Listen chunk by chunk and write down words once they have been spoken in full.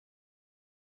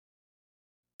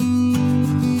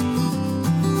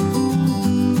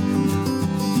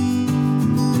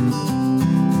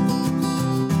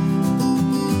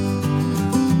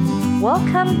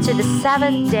welcome to the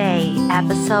 7th day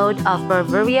episode of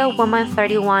Bavaria Woman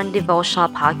 31 devotional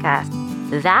podcast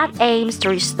that aims to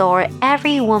restore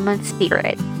every woman's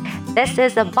spirit. This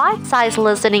is a bite sized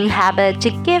listening habit to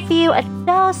give you a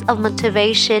dose of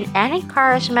motivation and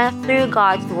encouragement through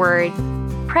God's Word,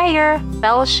 prayer,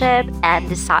 fellowship, and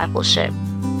discipleship.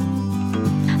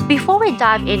 Before we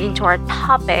dive into our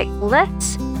topic,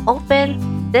 let's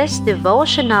open this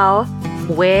devotional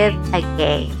with a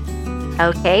game.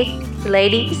 Okay,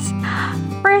 ladies?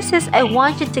 First is I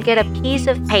want you to get a piece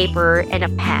of paper and a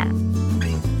pen.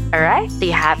 Alright, do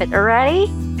you have it already?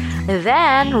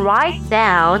 Then write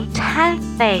down 10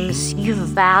 things you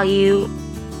value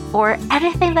or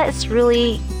anything that is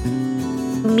really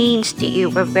means to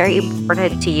you or very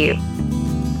important to you.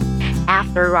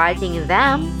 After writing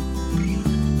them,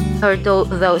 or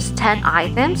those 10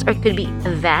 items, or could be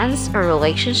events or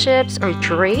relationships or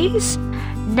dreams,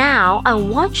 now I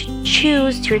want you to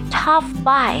choose your top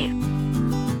 5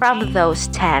 from those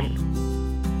 10.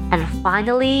 And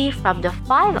finally, from the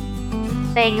 5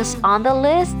 things on the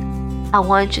list, I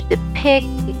want you to pick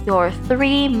your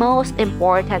 3 most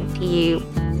important to you.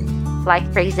 Like,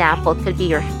 for example, it could be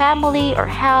your family or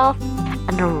health,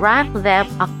 and rank them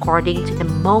according to the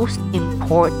most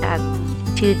important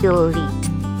to the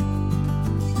least.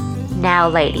 Now,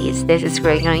 ladies, this is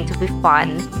going to be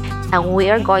fun, and we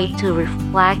are going to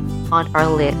reflect on our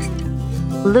list.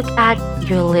 Look at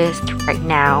your list right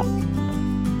now.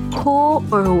 Who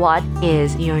or what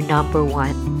is your number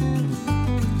 1?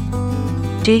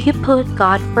 Do you put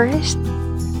God first?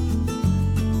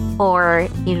 Or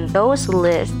in those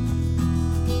lists,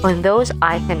 on those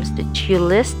items that you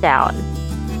list down,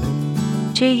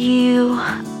 do you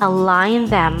align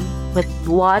them with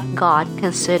what God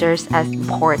considers as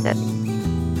important?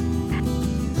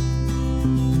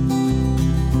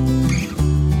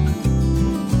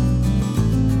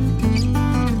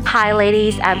 Hi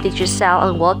ladies, I'm Teacher Sal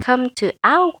and welcome to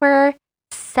our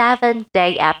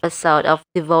 7th-day episode of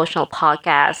Devotional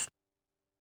Podcast.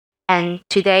 And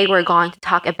today we're going to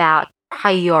talk about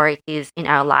priorities in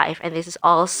our life. And this is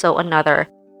also another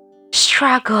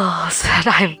struggles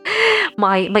that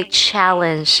my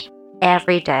challenge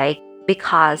every day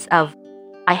because of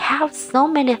I have so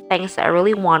many things that I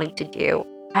really wanted to do.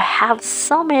 I have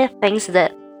so many things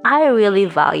that I really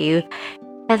value.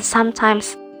 And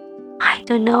sometimes I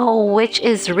don't know which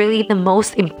is really the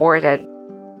most important.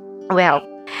 Well,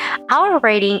 our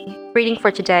reading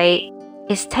for today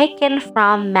is taken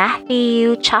from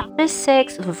Matthew chapter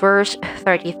 6 verse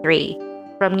 33.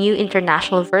 From New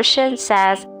International Version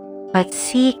says, "But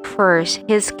seek first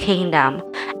his kingdom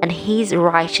and his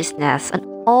righteousness, and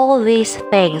all these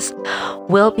things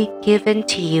will be given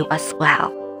to you as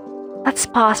well." Let's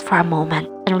pause for a moment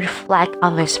and reflect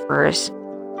on this verse.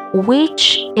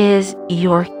 Which is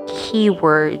your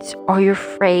keywords or your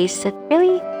phrase that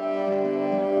really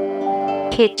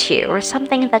hit you, or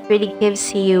something that really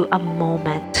gives you a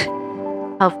moment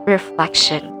of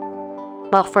reflection?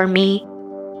 Well, for me,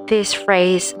 this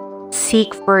phrase,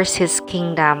 "seek first his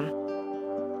kingdom,"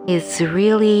 is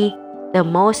really the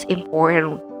most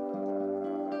important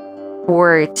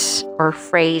words or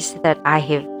phrase that I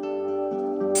have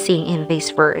seen in this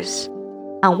verse.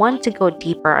 I want to go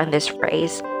deeper on this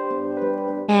phrase.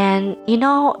 And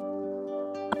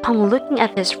upon looking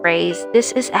at this phrase,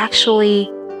 this is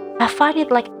actually, I find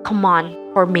it like a command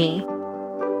for me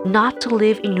not to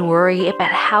live in worry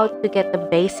about how to get the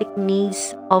basic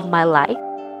needs of my life,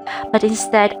 but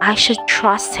instead I should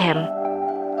trust Him.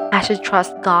 I should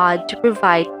trust God to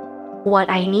provide what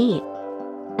I need.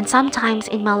 And sometimes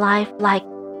in my life, like,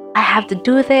 I have to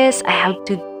do this, I have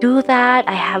to do that,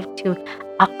 I have to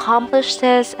accomplish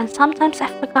this, and sometimes I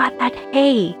forgot that,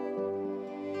 hey,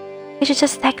 you should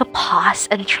just take a pause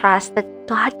and trust that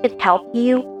God could help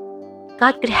you.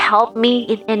 God could help me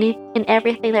in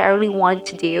everything that I really want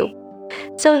to do.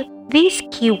 So these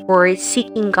keywords,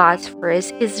 seeking God's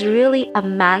first, is really a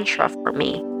mantra for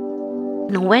me.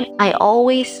 And when I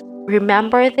always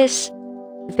remember these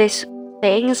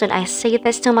things and I say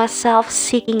this to myself,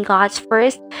 seeking God's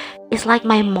first is like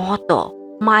my motto,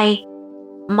 my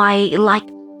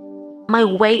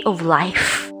way of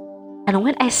life. And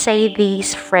when I say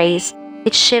these phrases,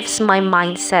 it shifts my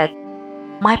mindset,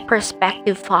 my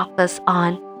perspective focus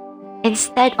on,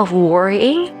 instead of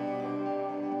worrying,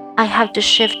 I have to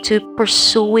shift to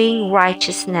pursuing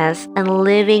righteousness and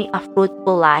living a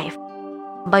fruitful life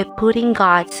by putting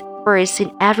God's first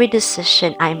in every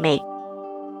decision I make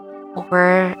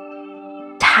or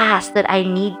task that I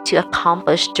need to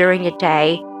accomplish during the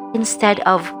day, instead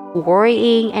of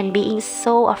worrying and being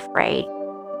so afraid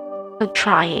of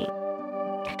trying.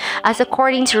 As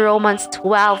according to Romans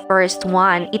 12, verse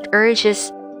 1, it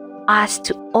urges us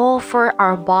to offer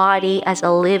our body as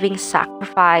a living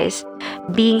sacrifice,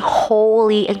 being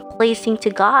holy and pleasing to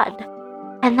God.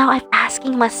 And now I'm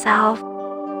asking myself,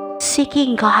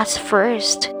 seeking God's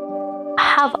first,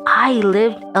 have I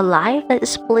lived a life that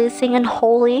is pleasing and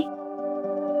holy?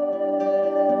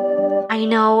 I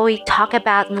know we talked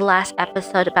about in the last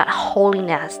episode about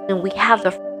holiness, and we have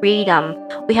the freedom,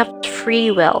 we have free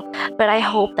will, but I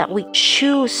hope that we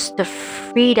choose the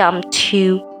freedom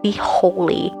to be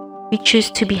holy. We choose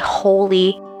to be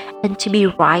holy and to be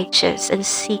righteous and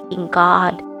seeking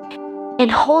God.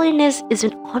 And holiness is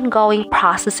an ongoing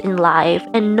process in life,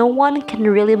 and no one can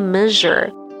really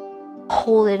measure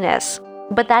holiness.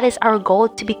 But that is our goal,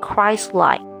 to be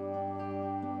Christ-like.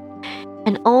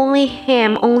 And only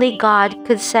Him, only God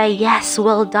could say, yes,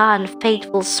 well done,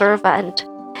 faithful servant.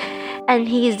 And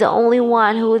He is the only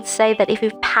one who would say that if you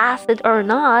pass it or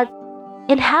not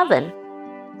in heaven.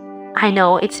 I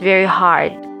know it's very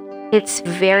hard. It's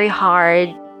very hard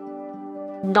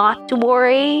not to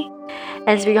worry. And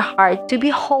it's very hard to be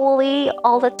holy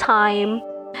all the time.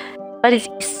 But it's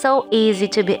so easy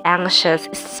to be anxious,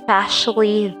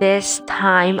 especially this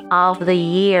time of the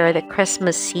year, the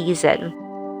Christmas season.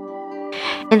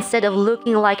 Instead of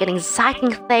looking like an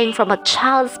exciting thing from a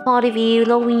child's point of view,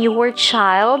 when you were a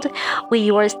child, when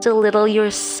you were still little,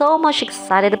 you're so much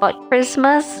excited about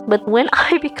Christmas. But when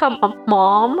I become a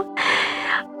mom,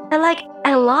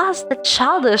 I lost the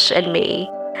childish in me.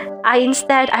 I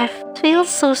feel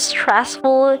so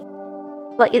stressful.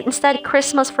 Instead,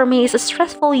 Christmas for me is a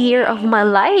stressful year of my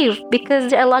life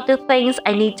because there are a lot of things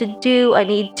I need to do. I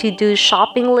need to do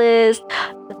shopping list,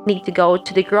 need to go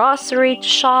to the grocery to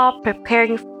shop,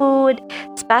 preparing food.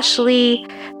 Especially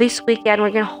this weekend,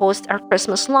 we're going to host our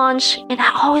Christmas lunch. And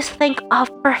I always think of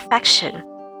perfection.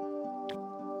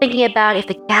 Thinking about if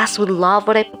the guests would love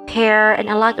what I prepare, and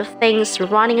a lot of things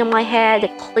running in my head, the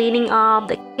cleaning up,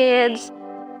 the kids.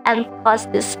 And plus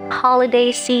this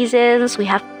holiday seasons, we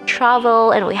have to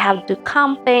travel and we have to do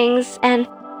campings and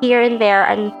here and there,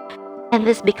 and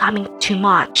this becoming too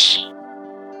much.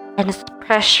 And this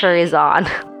pressure is on.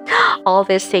 All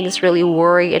these things really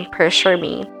worry and pressure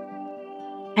me.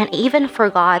 And even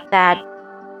forgot that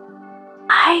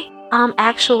I am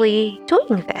actually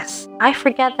doing this. I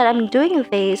forget that I'm doing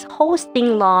this,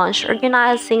 hosting lunch,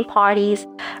 organizing parties,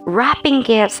 wrapping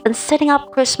gifts, and setting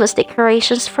up Christmas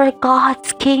decorations for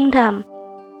God's kingdom.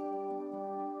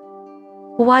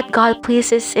 What God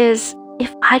pleases is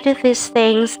if I do these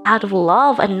things out of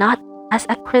love and not as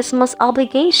a Christmas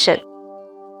obligation.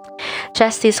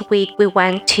 Just this week, we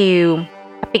went to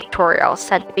a pictorial.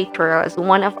 Said pictorial is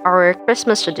one of our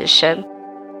Christmas tradition.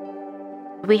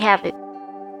 We have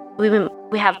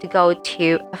to go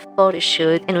to a photo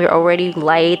shoot, and we're already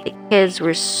late. The kids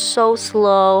were so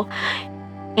slow,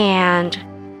 and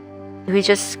we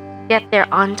just get there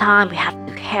on time. We have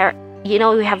to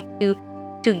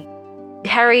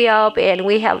hurry up, and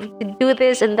we have to do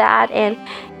this and that. And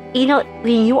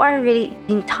when you are really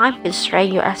in time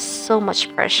constraint, you are so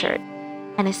much pressured.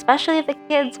 And especially if the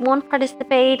kids won't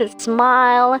participate and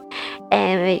smile,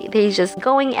 and they're just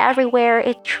going everywhere,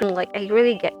 it's true. I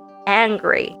really get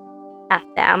angry at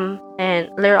them. And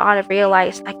later on, I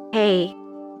realized, hey,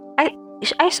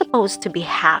 I supposed to be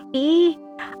happy.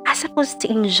 I supposed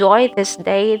to enjoy this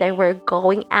day that we're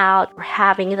going out, we're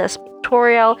having this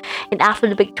pictorial, and after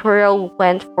the pictorial, we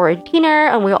went for dinner,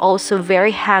 and we're also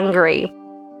very hungry.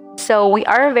 So we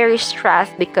are very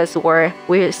stressed because we're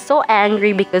so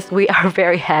angry because we are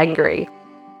very hungry.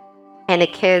 And the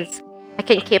kids, I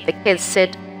can keep the kids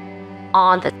sit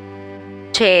on the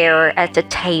chair at the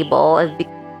table, and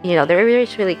there are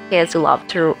really kids who love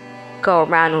to go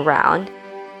around.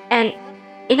 And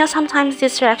sometimes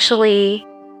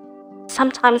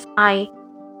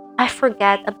I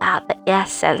forget about the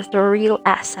essence, the real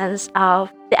essence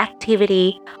of the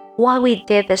activity, why we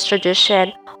did this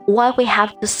tradition, why we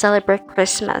have to celebrate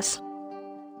Christmas.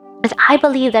 Because I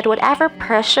believe that whatever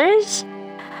pressures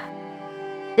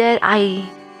that I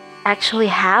actually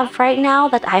have right now,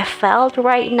 that I felt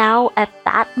right now at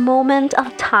that moment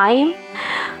of time,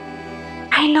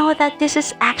 I know that this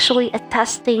is actually a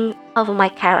testing of my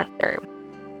character.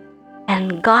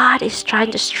 And God is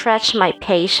trying to stretch my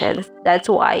patience. That's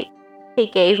why He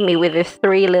gave me with the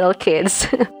 3 little kids.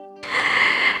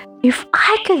 If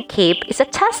I could keep, it's a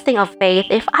testing of faith,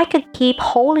 if I could keep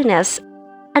holiness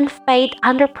and faith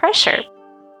under pressure,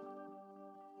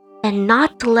 and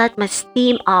not to let my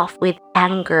steam off with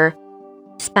anger,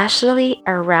 especially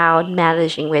around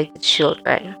managing with the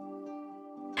children.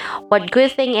 What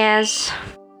good thing is,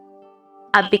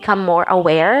 I've become more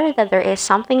aware that there is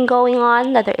something going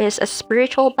on, that there is a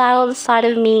spiritual battle inside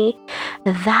of me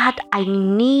that I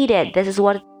needed. This is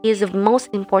what is the most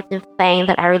important thing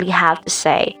that I really have to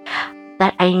say,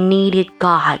 that I needed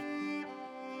God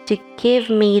to give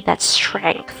me that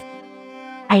strength.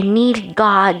 I needed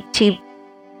God to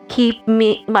keep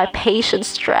my patience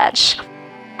stretched.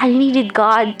 I needed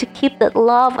God to keep that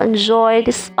love and joy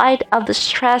despite of the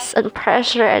stress and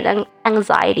pressure and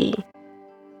anxiety.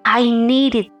 I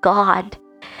needed God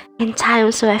in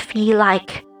times where I feel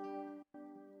like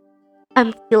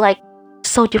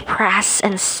so depressed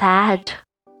and sad.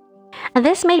 And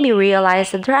this made me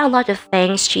realize that there are a lot of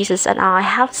things Jesus and I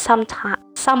have some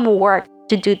work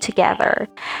to do together.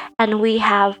 And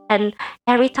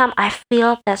every time I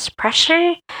feel this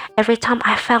pressure, every time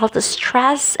I felt the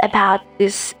stress about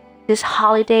these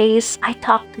holidays, I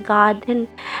talk to God and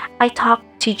I talk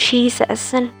to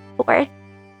Jesus, and Lord,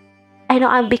 I know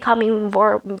I'm becoming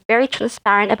very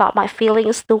transparent about my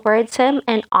feelings towards Him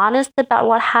and honest about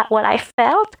what I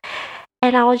felt.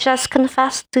 And I'll just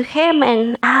confess to Him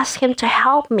and ask Him to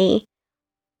help me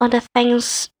on the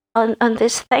things, on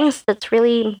these things that's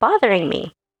really bothering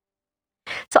me.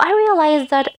 So I realized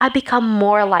that I become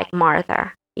more like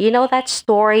Martha. You know that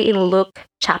story in Luke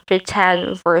chapter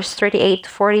 10, verse 38 to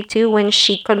 42, when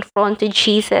she confronted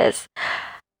Jesus.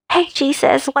 Hey,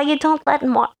 Jesus, why you don't let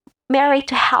Mary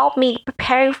to help me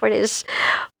preparing for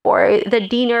the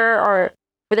dinner or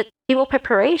for the table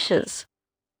preparations?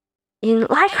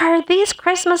 Like her, this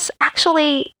Christmas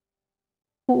actually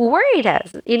worried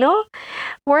us,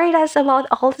 worried us about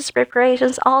all these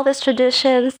preparations, all these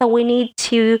traditions that we need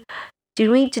to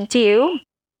do.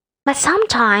 But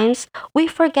sometimes we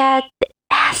forget the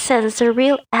essence, the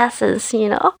real essence,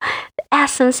 the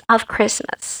essence of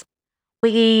Christmas.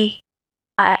 We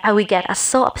get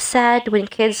so upset when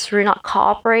kids are not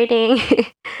cooperating,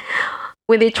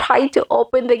 when they try to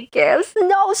open the gifts.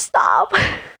 No, stop!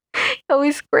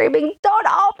 Always screaming, don't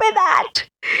open that!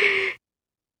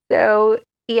 So,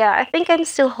 yeah, I think I'm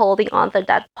still holding on to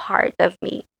that part of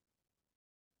me,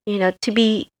 to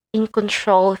be in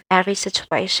control of every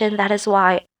situation. That is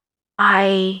why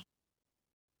I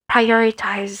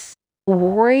prioritize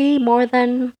worry more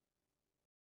than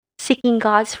seeking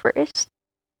God's first.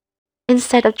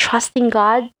 Instead of trusting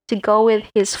God to go with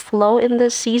His flow in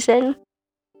this season.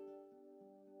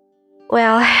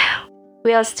 Well,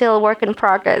 we are still a work in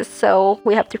progress, so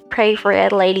we have to pray for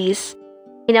it, ladies.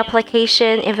 In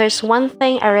application, if there's one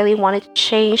thing I really wanted to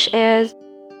change is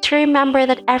to remember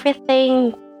that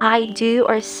everything I do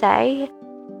or say,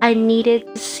 I needed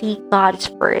to seek God's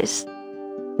first.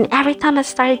 And every time I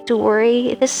started to worry,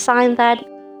 it is a sign that,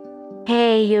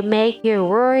 hey, you make your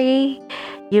worry,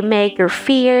 you make your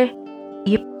fear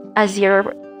as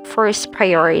your first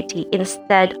priority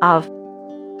instead of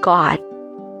God,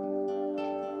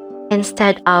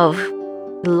 instead of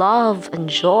love and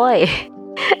joy.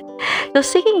 So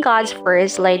seeking God's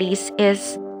first, ladies,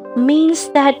 means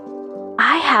that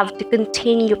I have to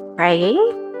continue praying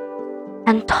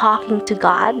and talking to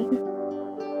God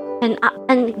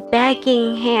and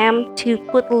begging Him to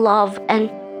put love and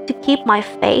to keep my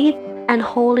faith and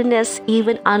holiness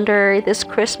even under this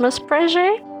Christmas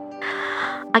pressure.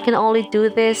 I can only do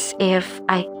this if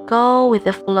I go with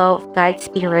the flow of God's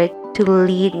Spirit to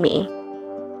lead me.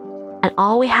 And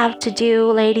all we have to do,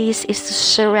 ladies, is to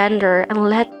surrender and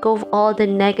let go of all the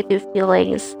negative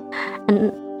feelings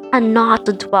and not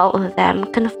to dwell on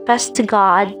them. Confess to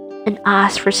God and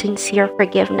ask for sincere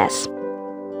forgiveness.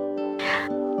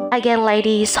 Again,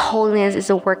 ladies, holiness is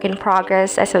a work in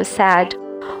progress. As I've said,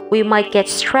 we might get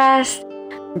stressed,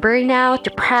 burnout,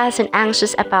 depressed, and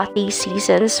anxious about these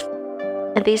seasons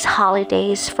and these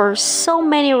holidays for so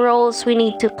many roles we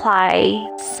need to play,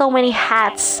 so many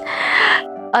hats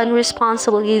and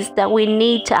responsibilities that we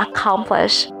need to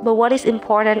accomplish. But what is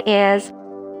important is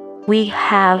we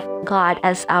have God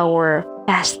as our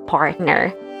best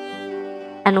partner.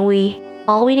 And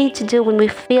all we need to do when we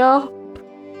feel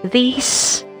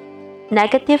these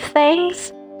negative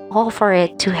things, offer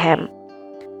it to Him.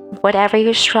 Whatever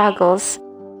your struggles,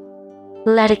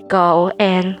 let it go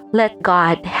and let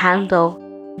God handle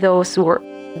those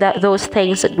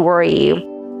things that worry you.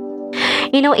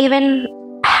 Even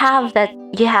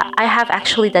I have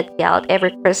actually that guilt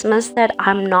every Christmas that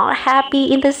I'm not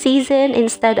happy in the season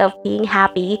instead of being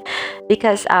happy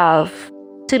because of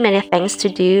too many things to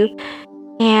do.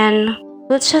 And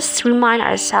let's just remind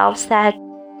ourselves that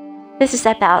this is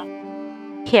about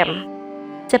Him.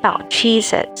 It's about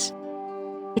Jesus.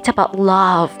 It's about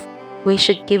love. We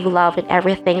should give love in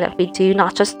everything that we do,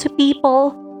 not just to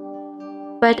people,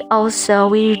 but also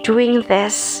we're doing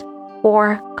this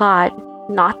for God,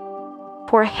 not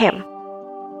for Him.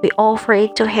 We offer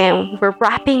it to Him. We're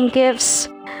wrapping gifts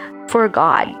for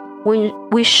God.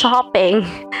 We're shopping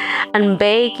and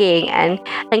baking and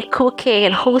cooking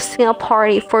and hosting a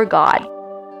party for God.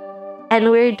 And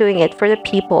we're doing it for the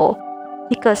people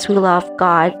because we love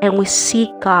God and we seek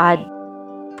God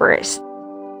first.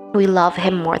 We love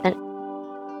Him more than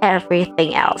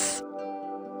everything else.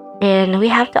 And we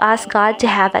have to ask God to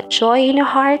have that joy in your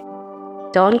heart.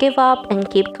 Don't give up and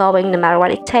keep going no matter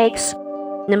what it takes,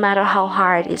 no matter how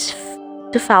hard it is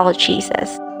to follow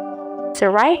Jesus. So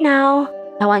right now,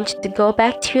 I want you to go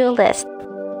back to your list.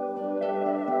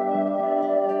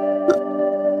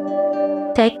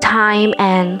 Take time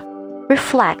and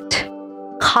reflect,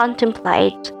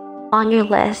 contemplate on your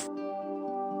list.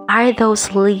 Are those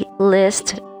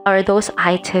those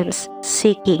items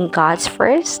seeking God's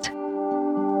first?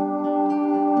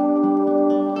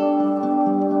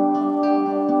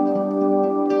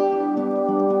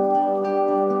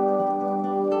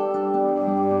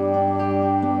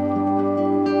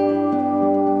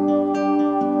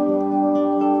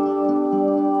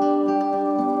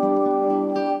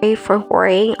 For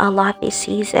worrying a lot this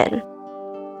season.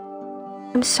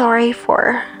 I'm sorry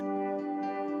for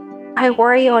I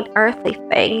worry on earthly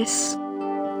things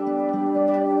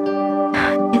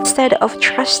instead of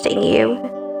trusting you,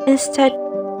 instead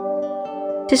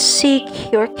to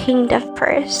seek your kingdom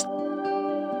first.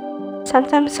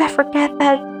 Sometimes I forget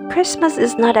that Christmas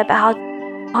is not about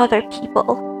other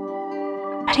people,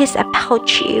 but it's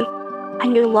about you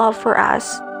and your love for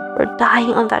us for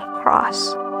dying on that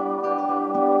cross.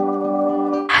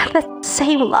 That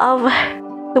same love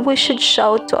that we should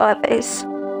show to others,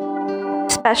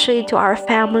 especially to our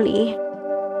family,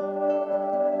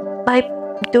 by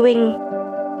doing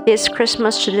this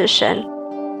Christmas tradition.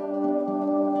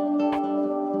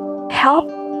 Help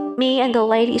me and the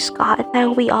ladies, God,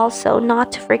 that we also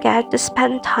not to forget to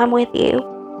spend time with you,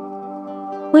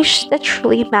 which that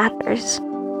truly matters.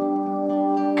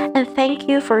 And thank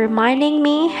you for reminding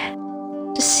me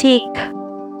to seek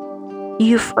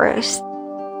you first,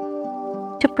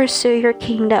 to pursue your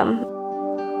kingdom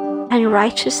and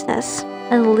righteousness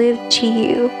and live to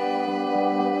you,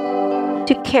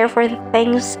 to care for the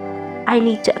things I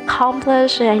need to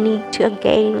accomplish and I need to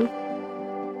gain.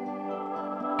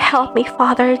 Help me,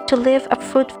 Father, to live a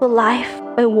fruitful life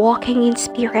by walking in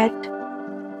spirit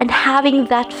and having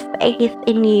that faith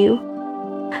in you.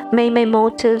 May my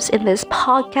motives in this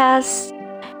podcast,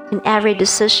 in every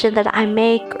decision that I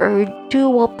make or do,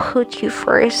 will put you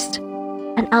first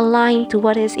and align to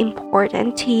what is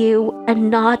important to you and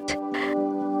not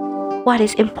what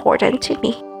is important to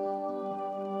me.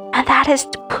 And that is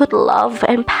to put love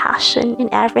and passion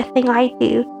in everything I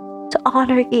do, to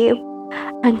honor you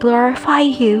and glorify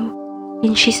you.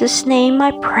 In Jesus' name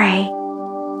I pray.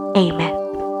 Amen.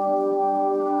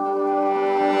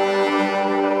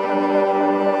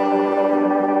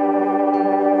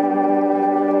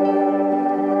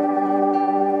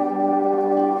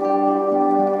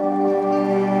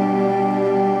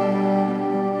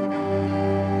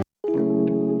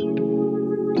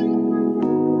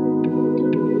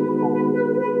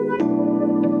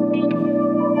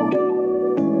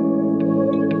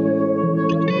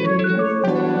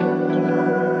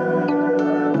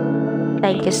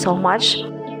 Thank you so much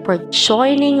for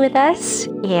joining with us,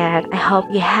 and I hope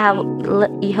you have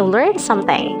learned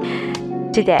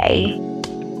something today.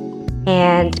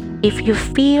 And if you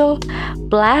feel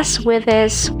blessed with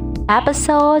this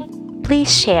episode,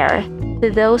 please share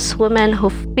to those women who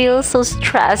feel so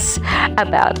stressed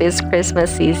about this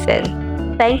Christmas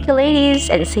season. Thank you, ladies,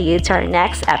 and see you to our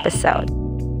next episode.